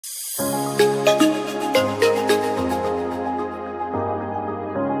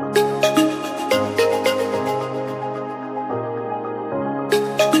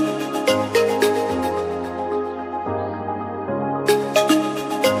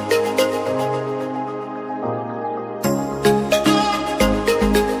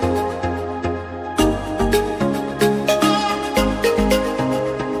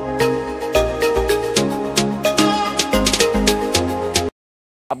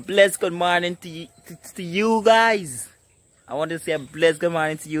blessed good morning to you guys. I want to say a blessed good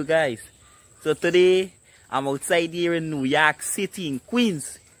morning to you guys. So today, I'm outside here in New York City in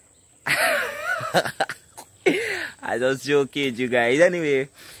Queens. I just joking, you guys. Anyway,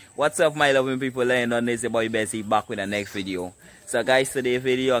 what's up, my loving people? And on this, about Beze back with the next video. So guys, today's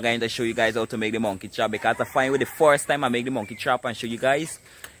video, I'm going to show you guys how to make the monkey trap, because I find with the first time I make the monkey trap and show you guys,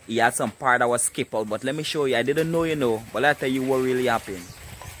 he had some part that was skipped out. But let me show you. I didn't know, you know, but let me tell you what really happened.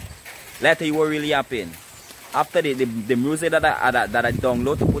 After the music that I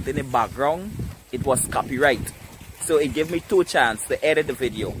download to put in the background, it was copyright. So it gave me two chances to edit the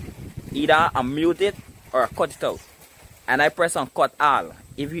video. Either I mute it or I cut it out. And I press on cut all.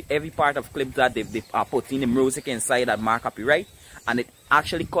 Every part of clip that they put in the music inside that mark copyright, and it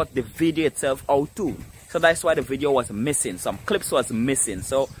actually cut the video itself out too. So that's why the video was missing. Some clips was missing.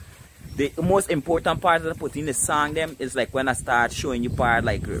 So the most important part that I put in the song them is like when I start showing you part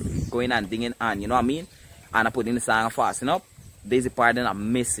like going and dinging and, you know what I mean? And I put in the song fast enough. There's the part that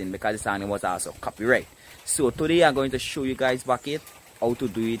I'm missing because the song was also copyright. So today I'm going to show you guys back it, how to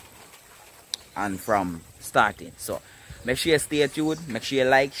do it and from starting. So make sure you stay tuned, make sure you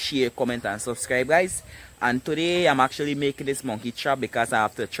like, share, comment and subscribe, guys. And today I'm actually making this monkey trap because I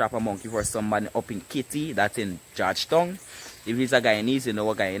have to trap a monkey for somebody up in Kitty, that's in Georgetown. If it's a Guyanese, you know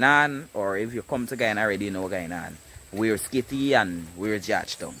what Guyana, or if you come to Guyana already, you know what Guyana. Where's Kitty and where's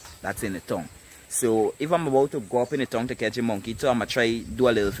Georgetown? That's in the town. So if I'm about to go up in the town to catch a monkey too, I'm gonna try do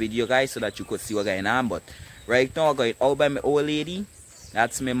a little video, guys, so that you could see what Guyana. But right now I'm going out by my old lady.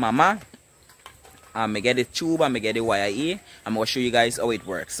 That's my mama. I'm gonna get the tube, I'm gonna get the wire here. I'm gonna show you guys how it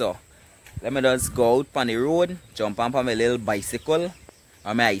works. So let me just go out on the road, jump on my little bicycle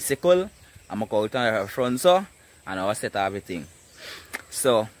or my icicle. I'm gonna go out on the front so and I'll set everything.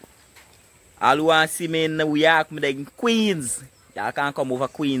 So all who want to see me in New York, me in Queens. Y'all can't come over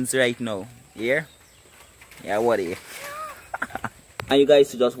Queens right now. Here? Yeah, what here? And you guys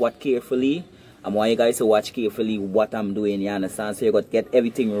to just watch carefully. I want you guys to watch carefully what I'm doing, you understand? So you got to get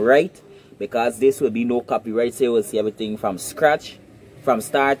everything right, because this will be no copyright, so you will see everything from scratch, from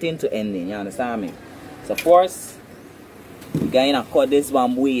starting to ending, you understand me? So first, you're going to cut this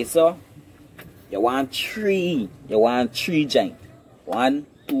bamboo, so you want three joint. 1,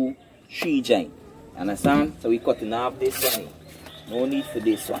 2, 3 joint. Understand? So we cutting off this one. No need for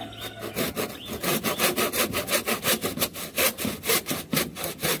this one.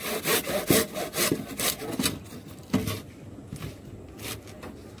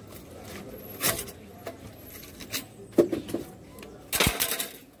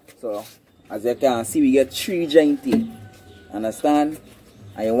 So as you can see, we get 3 joint in. Understand?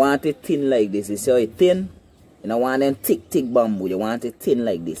 And you want it thin like this. You see how it thin? You don't want them thick bamboo. You want it thin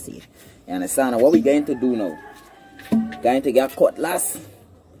like this here. You understand? And what we're going to do now? Going to get cutlass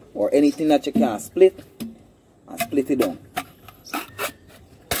or anything that you can split and split it down.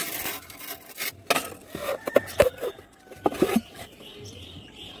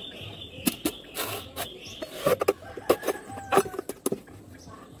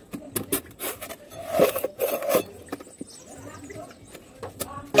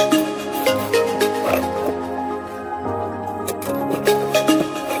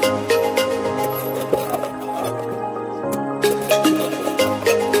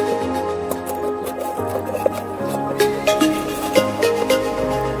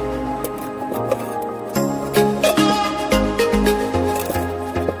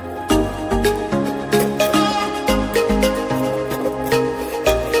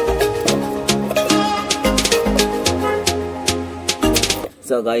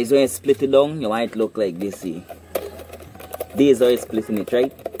 So guys, when you split it down, you want it to look like this here. This is how you're splitting it,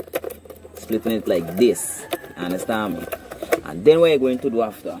 right? Splitting it like this. Understand me? And then what you're going to do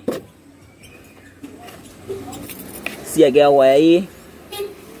after? See, I get a wire here.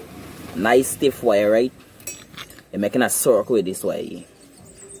 Nice stiff wire, right? You're making a circle with this wire here.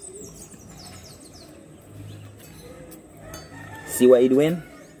 See what you're doing?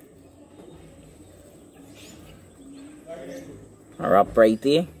 I wrap right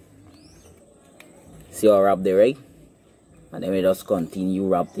here. See how I wrap there, right? And then we just continue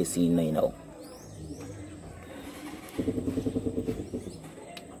wrap this in now.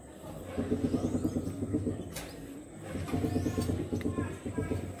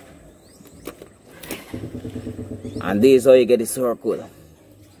 And this is how you get the circle.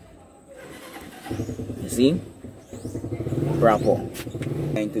 You see? Wrap up.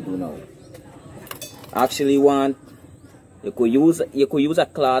 Going to do now. Actually you could use a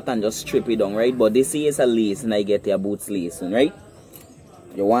cloth and just strip it down, right? But this is a lace, and I get your boots lacing, right?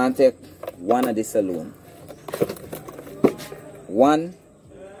 You want to take one of this alone. 1,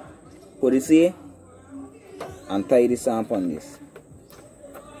 put this here and tie this on this.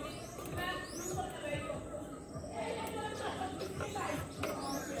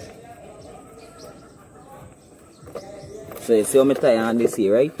 So you see how I tie on this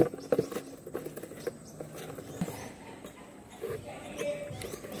here, right?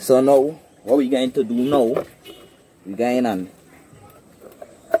 So now, what we're going to do now, we're going to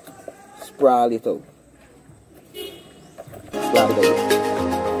sprawl it out. Sprawl it out.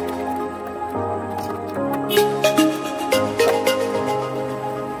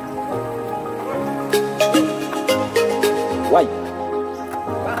 Why?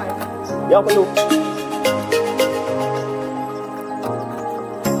 Bye. Yeah, hello.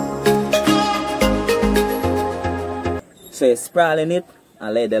 So you're sprawling it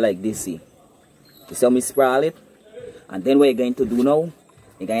and lay it like this. See? You see how me sprawl it? And then what you're going to do now,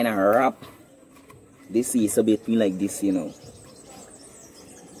 you're going to wrap this is a bit like this, you know.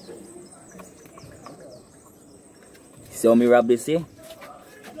 See how me wrap this here?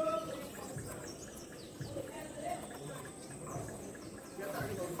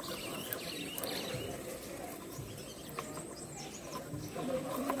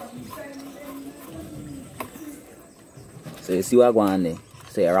 So you see what I go on there?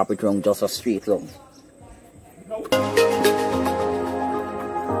 So you wrap it around just a straight long.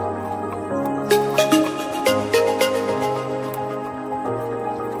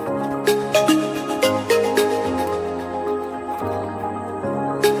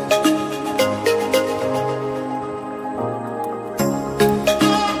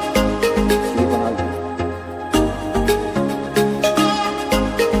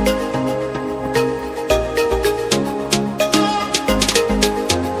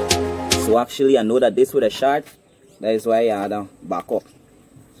 So actually I know that this with a short, that is why I had to back up.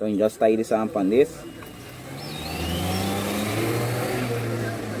 So you just tie this on this.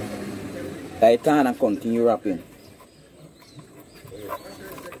 Tie it on and continue wrapping.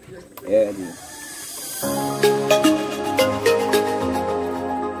 Yeah, dude.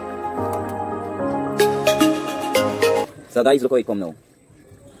 So guys, look how it come now.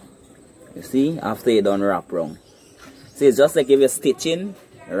 You see, after you done wrap wrong. See, it's just like if you're stitching,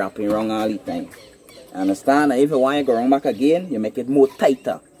 wrapping wrong all the time. Understand? And if you want to go wrong back again, you make it more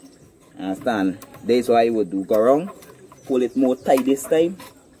tighter. Understand? That's why you would do go wrong. Pull it more tight this time.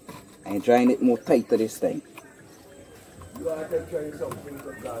 And join it more tighter this time. You want to try something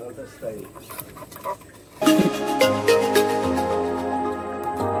to Ghana this time.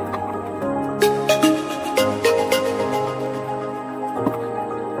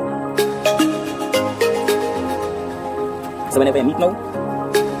 So whenever you meet now,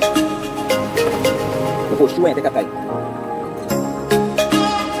 you push through and take a tight.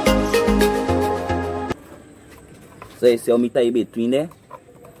 So you see how me tie between there?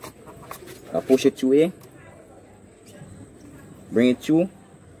 I push it through here, bring it through,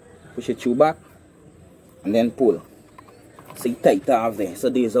 push it through back, and then pull. So you tight off there. So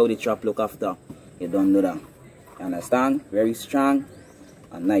this is how the trap look after you done do that. You understand? Very strong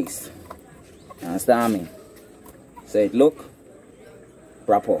and nice. You understand me? So it look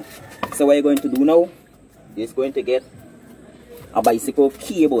proper. So what you're going to do now is going to get a bicycle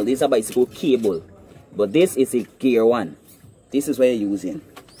cable. This is a bicycle cable, but this is a gear one. This is what you're using,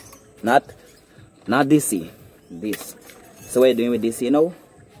 not this here, this. So what you're doing with this here now,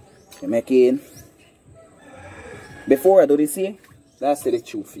 you're making, before I do this here, that's the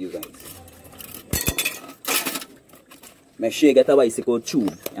tube for you guys. Make sure you get a bicycle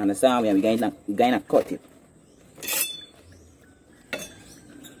tube. You understand? We're going to cut it.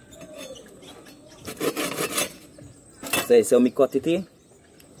 So you see how me cut it here,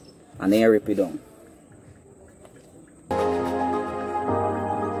 and then you rip it down.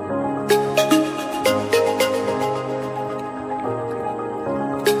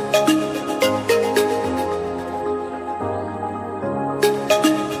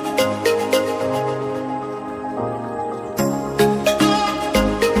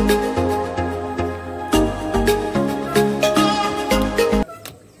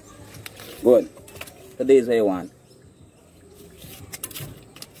 Good. So this is what you want.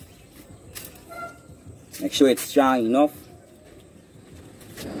 Make sure it's strong enough.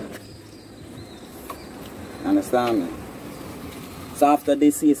 Understand me? So after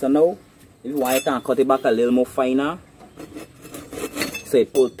this is so now, if you want, you can cut it back a little more finer. So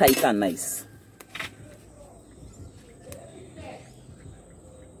it pull tight and nice.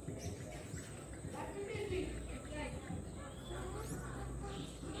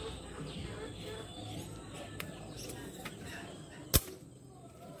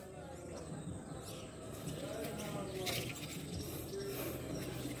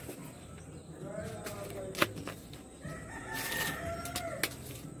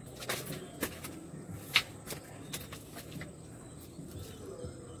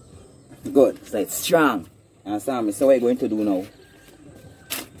 So it's strong. Understand me? So what you're going to do now?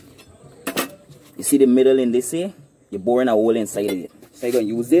 You see the middle in this here? You're boring a hole inside of it. So you're going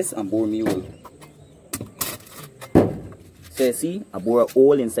to use this and bore me hole. So you see, I bore a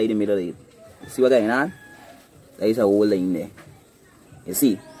hole inside the middle of it. See what going on? There is a hole in there. You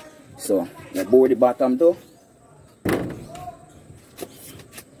see? So you bore the bottom too.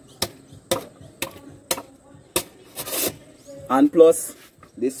 And plus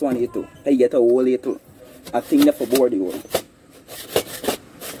this one here too. I get a hole here too. I think that for bore the hole.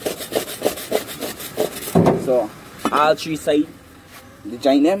 So all three sides, the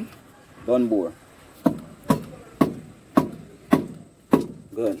join them, done bore.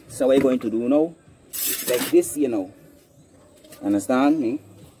 Good. So what you're going to do now is like this, you know. Understand me?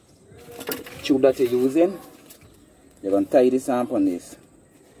 Tube that you're using, you're going to tie this up on this.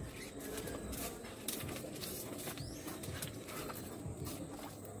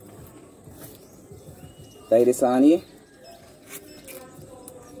 Tie this on here.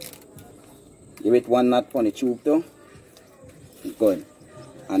 Give it one knot on the tube too. Good.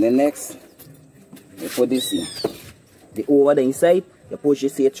 And then next, you put this here. The over the inside, you push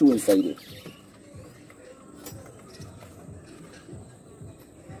this here through inside it.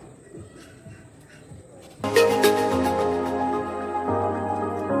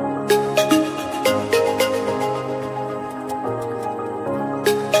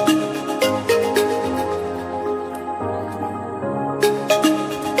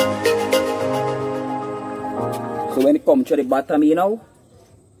 So when it comes to the bottom here now,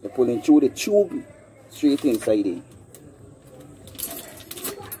 you're pulling through the tube straight inside it.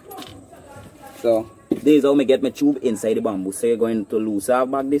 So this is how I get my tube inside the bamboo. So you're going to loose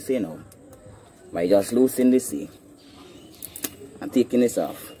off back this here now. By just loosening this here and taking this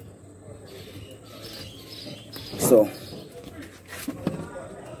off. So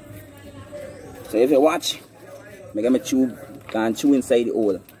if you watch, I get my tube going through inside the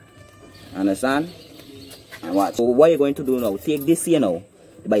hole. Understand? And watch. So what you're going to do now, take this here now,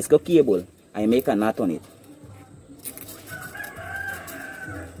 the bicycle cable, and make a knot on it.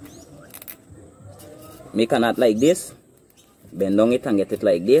 Make a knot like this, bend down it and get it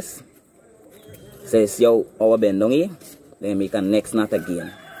like this. So you see how our bend down here, then make a next knot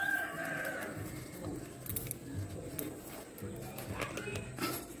again.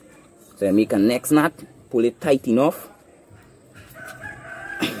 So you make a next knot, pull it tight enough.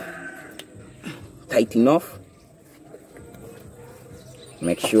 Tight enough.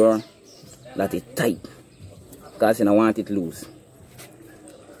 Make sure that it's tight, because you don't want it loose.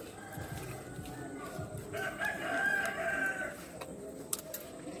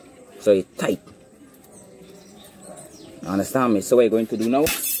 So it's tight. Understand me? So what you're going to do now,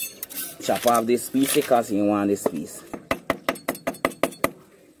 chop off this piece because you want this piece.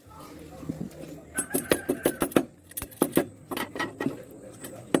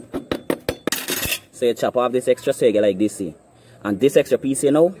 So you chop off this extra so you get like this here. And this extra piece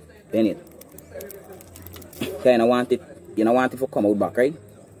here now, bend it. Okay, you don't want it to come out back, right?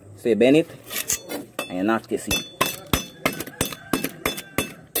 So you bend it and you knock this in.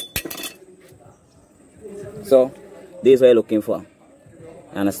 So this is what you're looking for.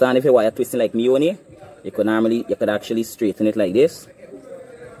 Understand? If you want to twist it like me on here, you could actually straighten it like this.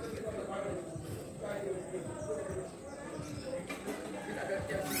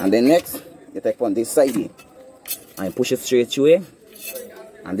 And then next, you take on this side here and push it straight through here.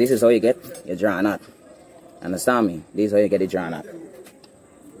 And this is how you get your draw knot. Understand me? This is how you get the draw knot.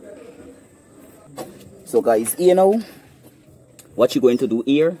 So guys, here now, what you're going to do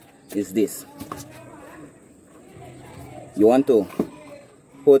here is this. You want to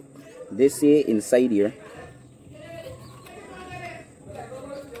put this here inside here.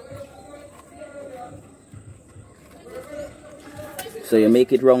 So you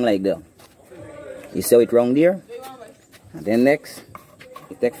make it round like that. You see it round there. And then next,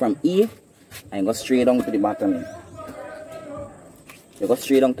 you take from here and go straight down to the bottom here. You go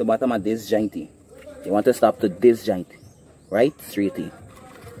straight down to the bottom of this joint here. You want to stop to this joint. Right? Straight here.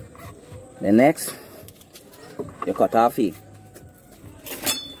 Then next, you cut off here.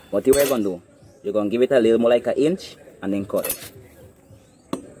 What you are going to do, you're going to give it a little more like an inch and then cut it.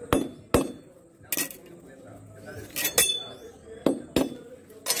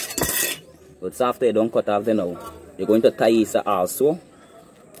 But after you don't cut off the now, you're going to tie it also.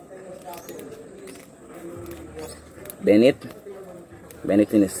 Bend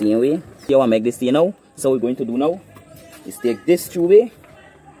it in the same way. You want to make this here now. So what we're going to do now is take this through way.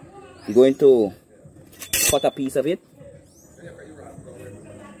 You're going to cut a piece of it.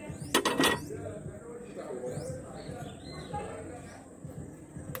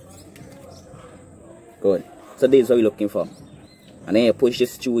 So this is what you're looking for. And then you push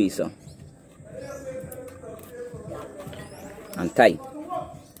this through, so. And tight.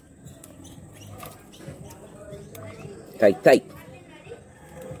 Tight, tight.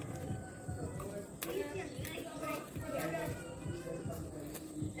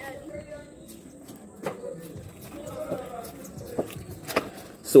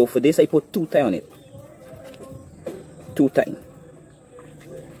 So for this I put 2 tie on it. 2 tie.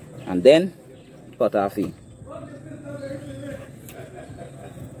 And then cut off it.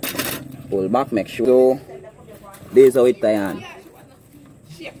 Pull back, make sure. So this is how it tie on.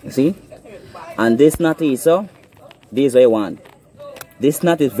 You see? And this knot is so. This is what I want. This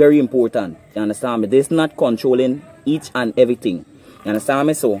knot is very important. You understand me? This knot controlling each and everything. You understand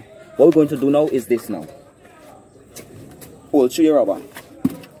me? So what we're going to do now is this now. Pull through your rubber.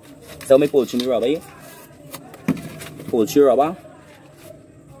 So me pull through my rubber here. Pull through your rubber.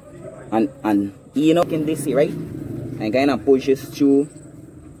 And you know in this here, right? And kind of push this through.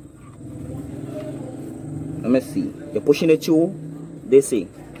 Let me see. You're pushing it through this here.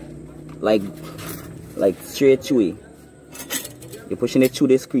 Like straight through it. You're pushing it through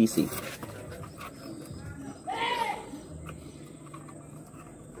this creasy.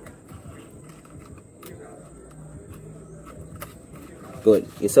 Good.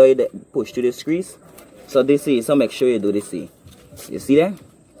 You saw it push to this crease. So this is, so make sure you do this here. You see that?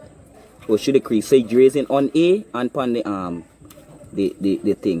 Push to the crease. So you're raising on A and on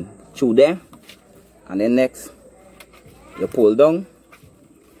the thing. Through there. And then next you pull down.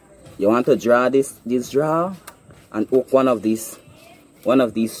 You want to draw this draw and hook one of these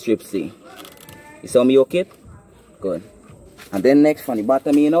strips here. You saw me hook it? Good. And then next from the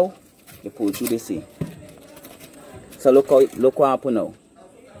bottom here now, you pull through this here. So look what happened now.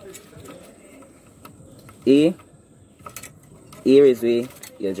 Here is where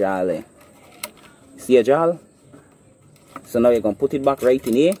you draw there. See your draw? So now you're gonna put it back right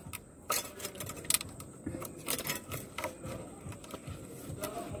in here.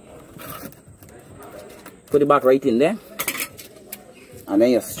 Put it back right in there. And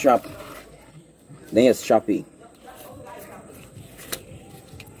then you strap. Then you strap it.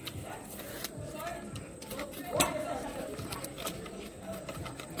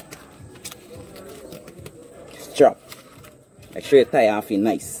 Strap. Make sure you tie off it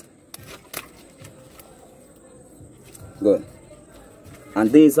nice. Good. And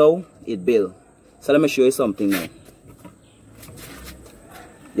this is how it builds. So let me show you something now.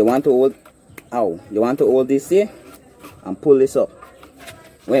 You want to hold this here and pull this up.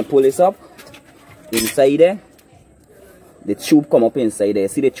 When you pull this up, inside there, the tube come up inside there.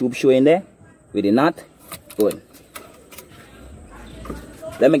 See the tube showing there with the knot? Good.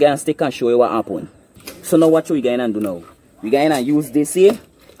 Let me get a stick and show you what happened. So now what we going to do now? We going to use this here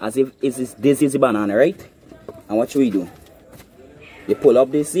as if this is the banana, right? And what should we do? You pull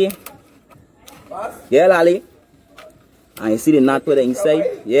up this here. Yeah, Lally. And you see the knot to the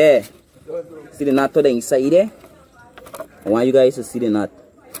inside? Yeah. See the knot to the inside there? I want you guys to see the knot.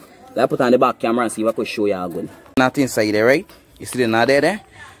 Let's put on the back camera and see if I can show you how good. Knot inside there, right? You see the knot there?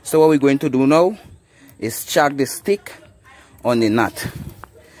 So what we're going to do now is chuck the stick on the knot.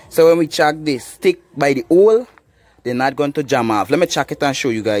 So when we chuck the stick by the hole, the knot going to jam off. Let me chuck it and show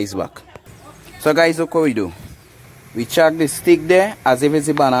you guys back. So guys, look what we do. We chuck the stick there as if it's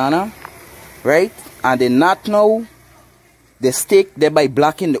a banana, right? And the knot now, the stick there by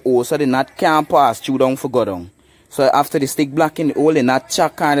blocking the hole, so the knot can't pass through down for go down. So after the stick blocking the hole, the knot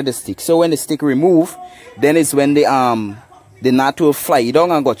chuck under the stick. So when the stick remove, then it's when the knot will fly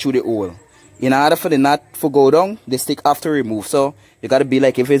down and go through the hole. In order for the knot to go down, the stick have to remove. So you gotta be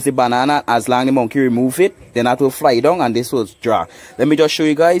like, if it's the banana, as long as the monkey remove it, the knot will fly down and this will draw. Let me just show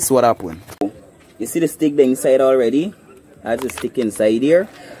you guys what happened. You see the stick there inside already? That's the stick inside here.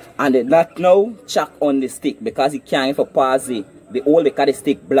 And the knot now chuck on the stick because it can't even pass the hole because the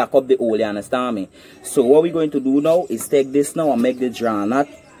stick block up the hole, you understand me? So what we're going to do now is take this now and make the draw knot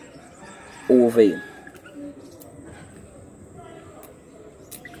over here.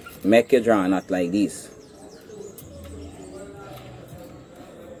 Make a draw knot like this.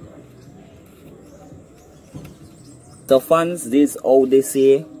 So fans, this is how they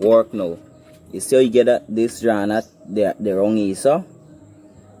say work now. You see how you get this draw knot the wrong is, so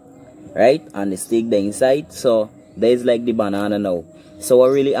right, and the stick the inside. So there's like the banana now. So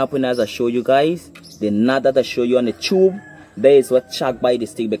what really happened as I show you guys, the knot that I show you on the tube, there is what chuck by the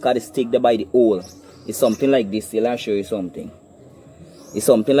stick because the stick there by the hole. It's something like this. I'll show you something. It's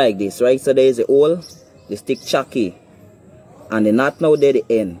something like this, right? So there is a hole, the stick chucky, and the knot now there the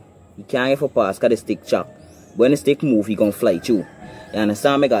end. You can't even pass because the stick chuck. When the stick move, you gonna fly through. You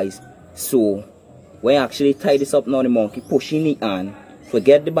understand me, guys? So when you actually tie this up now, the monkey pushing it on,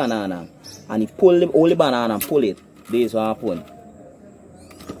 forget the banana, and he pull the whole banana and pull it. This is what happen.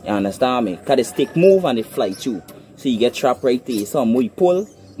 You understand me? Because the stick move and they fly too. So you get trapped right there. So more you pull,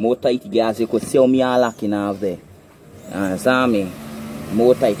 more tight you get, as you could see how me are locking off there. You understand me?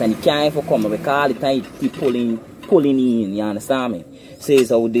 More tight, and you can't even come because all the time you keep pulling in. You understand me? So this is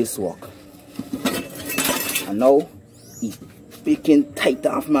how this work. And now he's picking tight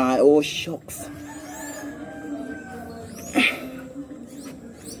off my old shucks.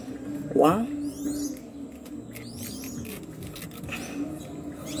 Wow.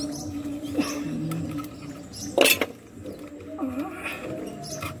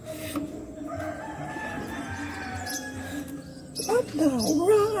 What the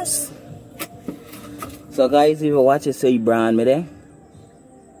Ross? So guys, if you watch it, say brand me there.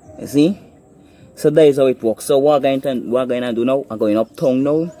 You see? So that is how it works. So what I'm going to do now, I'm going up tongue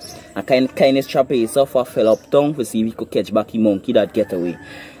now. I kind of trap it so far fell up tongue to see if we could catch back the monkey that get away.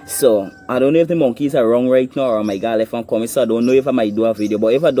 So I don't know if the monkeys are wrong right now or my girl if I'm coming, so I don't know if I might do a video.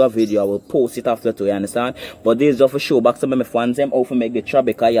 But if I do a video, I will post it after too, you understand? But this is just for show back some of my fans them how to make the trap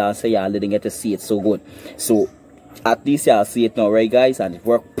because y'all say y'all didn't get to see it so good. So at least y'all see it now, right guys? And it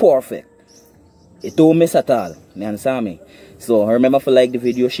worked perfect. It don't miss at all. You understand me? So remember to like the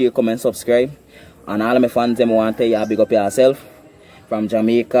video, share, comment, subscribe. And all of my fans them want to tell you big up yourself. From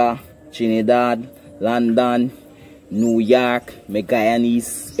Jamaica, Trinidad, London, New York, my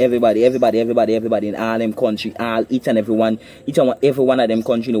Guyanese, everybody in all them country, each and every one of them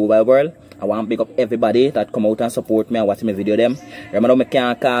country in the whole world. I want to pick up everybody that come out and support me and watch my video them. Remember, I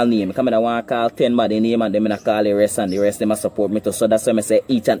can't call name. I want to call 10 body name and then I call the rest and the rest them support me too. So that's why I say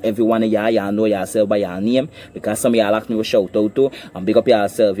each and every one of y'all know yourself by your name. Because some of y'all like me to shout out to and pick up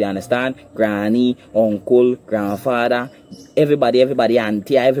yourself, you understand? Granny, uncle, grandfather, everybody,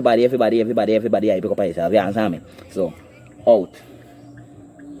 auntie, everybody, I pick up yourself, you understand me? So, out.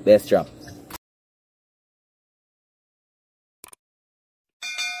 Best job.